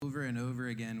and over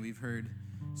again, we've heard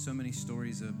so many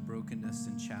stories of brokenness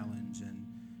and challenge, and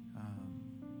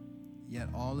yet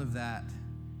all of that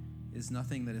is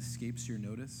nothing that escapes your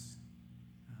notice.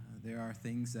 There are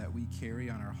things that we carry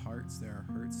on our hearts. There are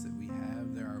hurts that we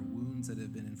have. There are wounds that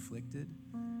have been inflicted.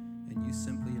 And you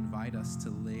simply invite us to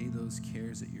lay those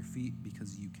cares at your feet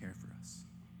because you care for us.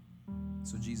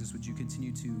 So Jesus, would you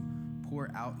continue to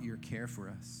pour out your care for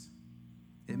us?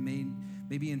 It may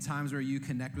be in times where you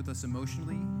connect with us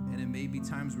emotionally, and it may be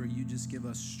times where you just give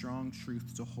us strong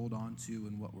truth to hold on to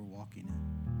in what we're walking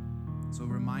in. So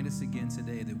remind us again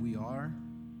today that we are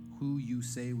who you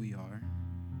say we are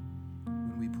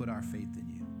when we put our faith in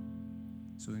you.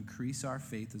 So increase our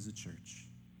faith as a church.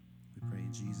 We pray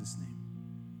in Jesus' name.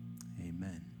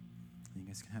 Amen. You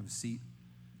guys can have a seat.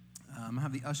 I'm going to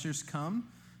have the ushers come.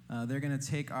 They're going to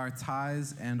take our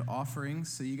tithes and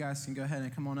offerings. So you guys can go ahead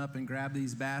and come on up and grab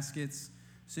these baskets.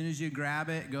 As soon as you grab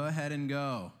it, go ahead and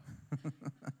go.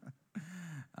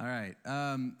 All right.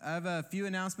 I have a few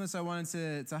announcements I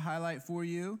wanted to highlight for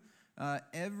you.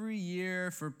 Every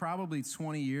year for probably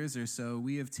 20 years or so,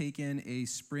 we have taken a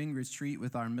spring retreat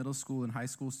with our middle school and high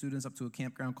school students up to a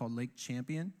campground called Lake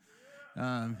Champion.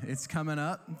 It's coming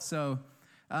up. So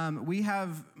we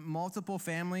have multiple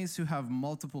families who have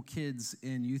multiple kids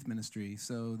in youth ministry.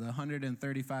 So the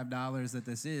 $135 that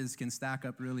this is can stack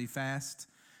up really fast.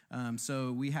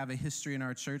 So we have a history in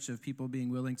our church of people being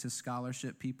willing to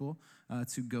scholarship people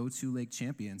to go to Lake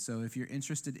Champion. So if you're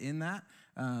interested in that,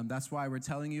 that's why we're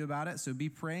telling you about it. So be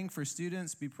praying for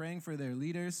students, be praying for their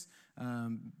leaders,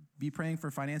 be praying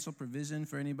for financial provision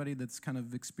for anybody that's kind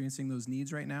of experiencing those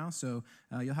needs right now. So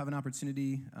you'll have an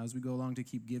opportunity as we go along to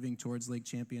keep giving towards Lake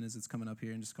Champion as it's coming up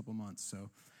here in just a couple months. So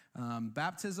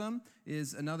baptism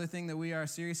is another thing that we are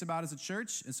serious about as a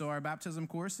church. And so our baptism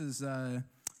course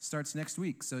starts next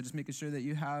week. So just making sure that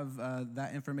you have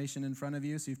that information in front of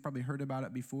you. So you've probably heard about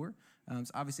it before.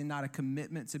 It's obviously not a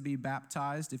commitment to be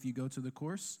baptized if you go to the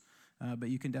course, but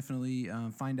you can definitely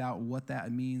find out what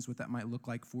that means, what that might look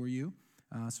like for you.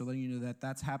 So letting you know that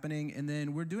that's happening. And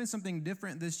then we're doing something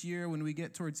different this year when we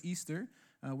get towards Easter.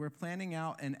 We're planning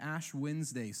out an Ash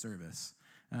Wednesday service.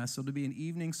 So it'll be an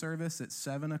evening service at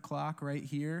 7 o'clock right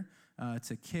here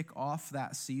to kick off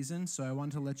that season. So I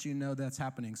wanted to let you know that's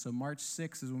happening. So March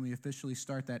 6th is when we officially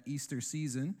start that Easter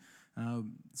season.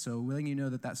 So letting you know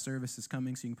that service is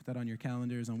coming, so you can put that on your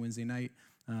calendars on Wednesday night.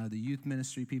 The youth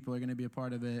ministry people are going to be a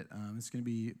part of it. It's going to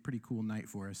be a pretty cool night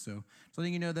for us. So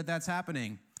letting you know that that's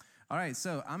happening. All right,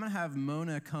 so I'm going to have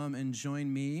Mona come and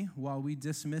join me while we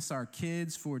dismiss our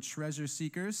kids for Treasure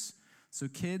Seekers. So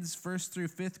kids, 1st through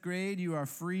 5th grade, you are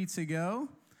free to go.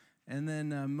 And then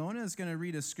Mona is going to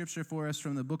read a scripture for us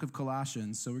from the book of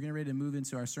Colossians. So we're getting ready to move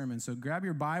into our sermon. So grab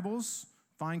your Bibles,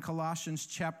 find Colossians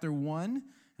chapter 1,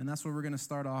 and that's where we're going to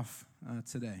start off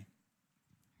today.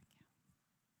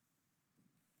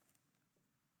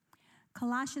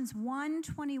 Colossians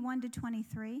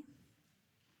 1:21-23.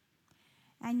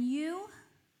 And you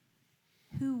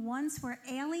who once were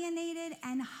alienated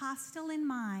and hostile in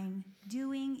mind,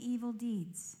 doing evil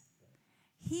deeds,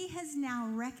 he has now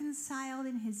reconciled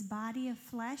in his body of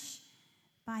flesh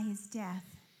by his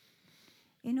death,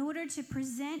 in order to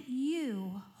present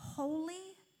you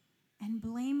holy and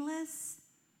blameless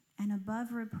and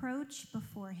above reproach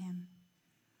before him.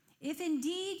 If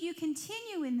indeed you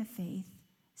continue in the faith,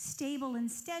 stable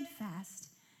and steadfast,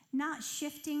 not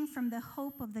shifting from the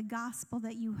hope of the gospel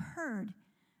that you heard,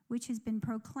 which has been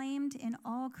proclaimed in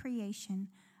all creation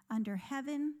under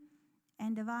heaven,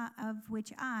 and of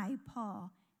which I,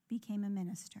 Paul, became a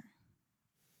minister.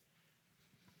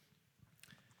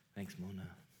 Thanks, Mona.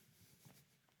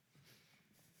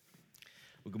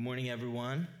 Well, good morning,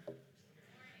 everyone.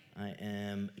 I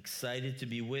am excited to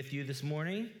be with you this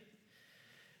morning.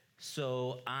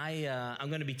 So I'm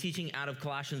going to be teaching out of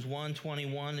Colossians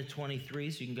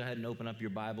 1:21-23, so you can go ahead and open up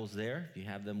your Bibles there if you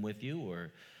have them with you,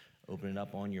 or open it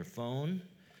up on your phone.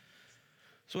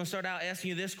 So I'm going to start out asking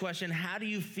you this question: how do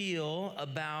you feel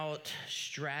about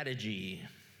strategy?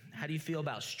 How do you feel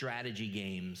about strategy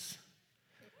games?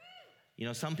 You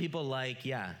know, some people like,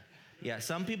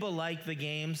 some people like the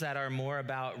games that are more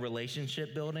about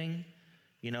relationship building,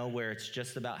 you know, where it's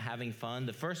just about having fun.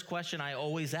 The first question I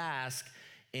always ask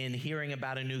in hearing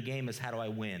about a new game is, how do I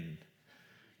win?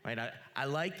 Right? I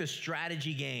like the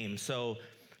strategy game. So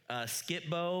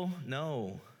Skip-Bo,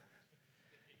 no.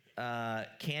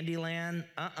 Candyland,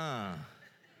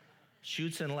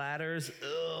 Chutes and Ladders,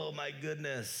 oh my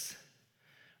goodness.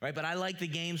 Right? But I like the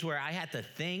games where I had to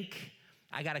think.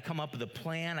 I got to come up with a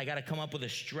plan. I got to come up with a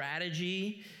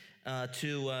strategy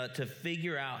to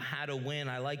figure out how to win.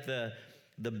 I like the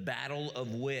battle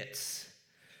of wits.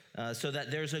 so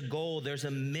that there's a goal, there's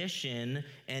a mission,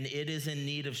 and it is in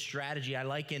need of strategy. I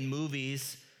like in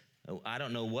movies, I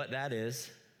don't know what that is.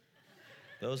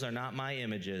 Those are not my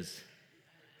images.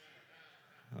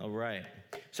 All right.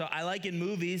 So I like in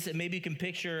movies, and maybe you can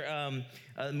picture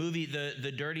a movie,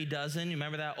 The Dirty Dozen. You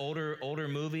remember that older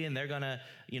movie? And they're gonna,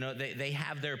 they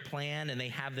have their plan, and they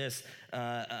have this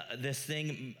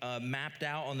thing mapped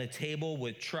out on the table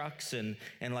with trucks, and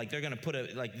like they're gonna put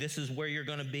this is where you're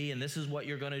gonna be, and this is what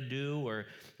you're gonna do, or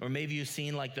maybe you've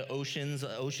seen like the Ocean's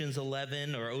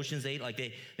 11 or Ocean's 8. Like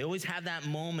they always have that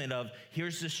moment of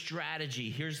here's the strategy,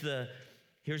 here's the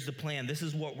plan. This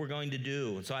is what we're going to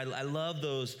do. And so I love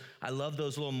those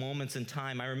little moments in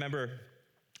time. I remember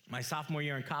my sophomore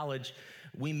year in college,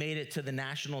 we made it to the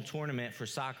national tournament for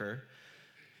soccer,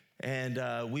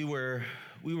 and we were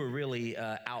really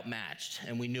outmatched,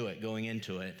 and we knew it going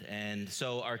into it. And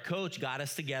so our coach got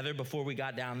us together before we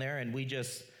got down there, and we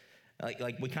just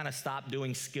we kind of stopped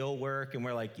doing skill work, and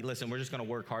we're like, listen, we're just going to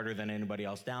work harder than anybody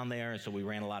else down there. And so we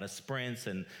ran a lot of sprints,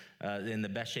 and in the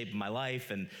best shape of my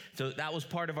life. And so that was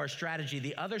part of our strategy.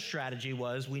 The other strategy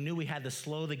was we knew we had to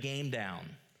slow the game down,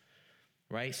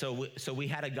 right? So we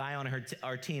had a guy on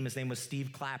our team. His name was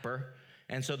Steve Clapper.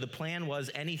 And so the plan was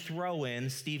any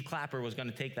throw-in, Steve Clapper was going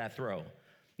to take that throw.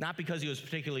 Not because he was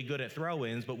particularly good at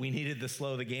throw-ins, but we needed to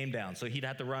slow the game down. So he'd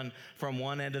have to run from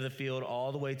one end of the field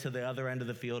all the way to the other end of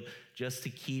the field just to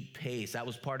keep pace. That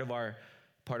was part of our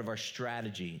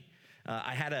strategy.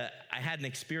 I had an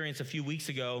experience a few weeks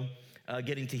ago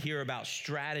getting to hear about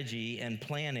strategy and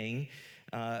planning.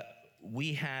 I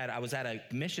was at a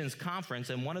missions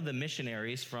conference, and one of the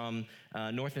missionaries from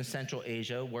North and Central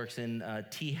Asia works in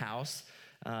Tea House.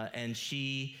 And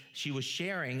she was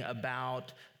sharing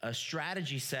about a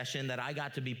strategy session that I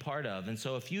got to be part of. And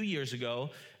so a few years ago,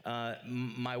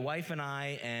 my wife and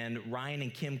I and Ryan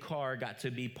and Kim Carr got to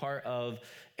be part of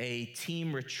a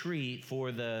team retreat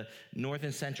for the North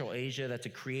and Central Asia. That's a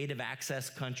creative access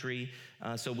country.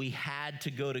 So we had to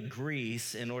go to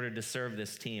Greece in order to serve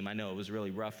this team. I know it was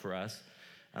really rough for us.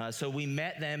 So we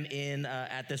met them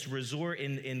at this resort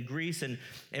in Greece,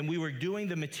 and we were doing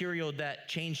the material that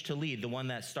Change to Lead, the one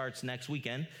that starts next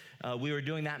weekend. We were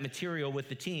doing that material with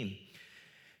the team.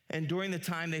 And during the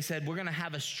time, they said, we're going to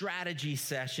have a strategy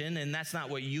session, and that's not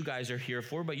what you guys are here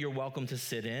for, but you're welcome to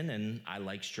sit in. And I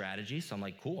like strategy, so I'm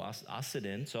like, cool, I'll sit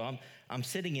in. So I'm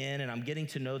sitting in, and I'm getting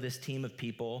to know this team of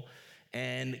people,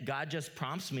 and God just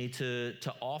prompts me to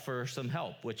offer some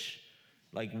help, which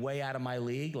way out of my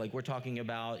league. We're talking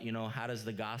about, how does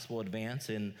the gospel advance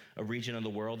in a region of the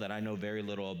world that I know very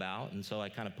little about. And so I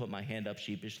kind of put my hand up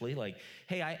sheepishly,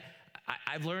 hey,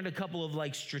 I've learned a couple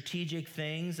of strategic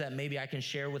things that maybe I can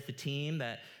share with the team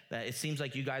that it seems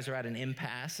like you guys are at an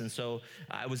impasse. And so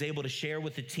I was able to share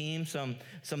with the team some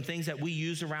things that we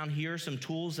use around here, some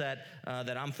tools that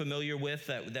I'm familiar with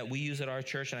that we use at our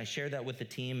church, and I shared that with the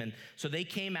team. And so they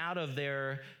came out of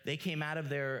their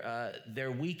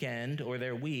weekend or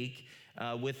their week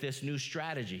with this new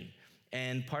strategy.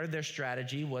 And part of their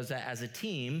strategy was that as a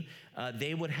team,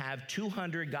 they would have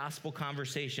 200 gospel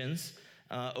conversations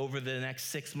over the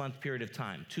next 6-month period of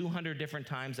time. 200 different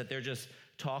times that they're just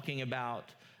talking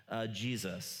about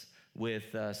Jesus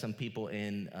with some people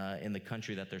in the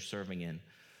country that they're serving in.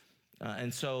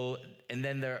 And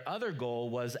then their other goal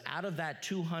was out of that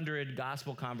 200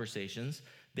 gospel conversations,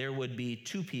 there would be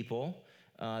 2 people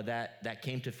that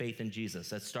came to faith in Jesus,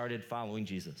 that started following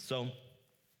Jesus. So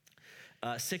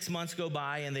 6 months go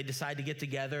by, and they decide to get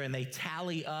together, and they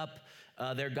tally up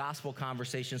their gospel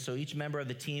conversations. So each member of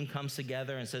the team comes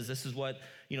together and says, this is what,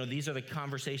 these are the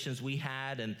conversations we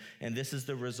had, and this is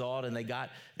the result. And they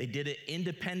did it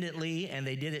independently, and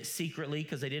they did it secretly,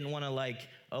 because they didn't want to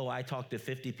I talked to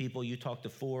 50 people, you talked to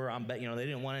 4. They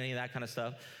didn't want any of that kind of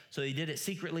stuff. So they did it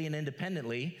secretly and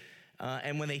independently.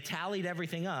 And when they tallied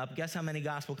everything up, guess how many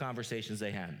gospel conversations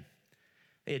they had?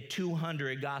 They had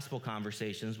 200 gospel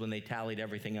conversations when they tallied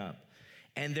everything up.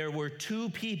 And there were 2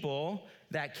 people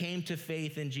that came to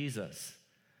faith in Jesus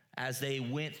as they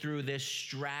went through this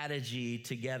strategy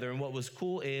together. And what was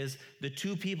cool is the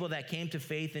 2 people that came to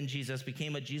faith in Jesus,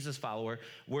 became a Jesus follower,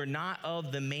 were not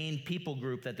of the main people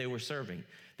group that they were serving.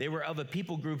 They were of a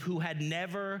people group who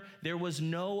there was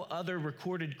no other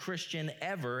recorded Christian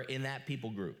ever in that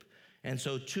people group. And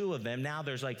so 2 of them, now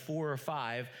there's 4 or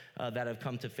 5 that have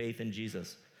come to faith in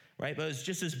Jesus. Right? But it's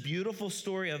just this beautiful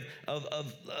story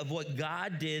of what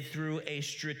God did through a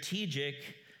strategic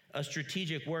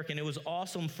work. And it was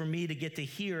awesome for me to get to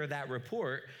hear that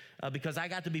report because I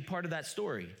got to be part of that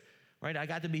story. right? I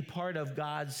got to be part of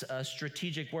God's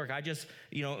strategic work.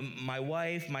 My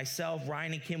wife, myself,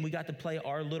 Ryan and Kim, we got to play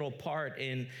our little part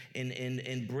in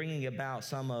bringing about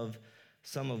some of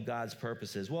God's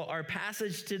purposes. Well, our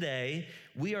passage today,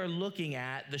 we are looking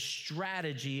at the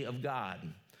strategy of God.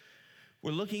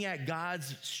 We're looking at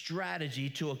God's strategy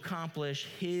to accomplish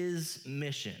his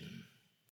mission.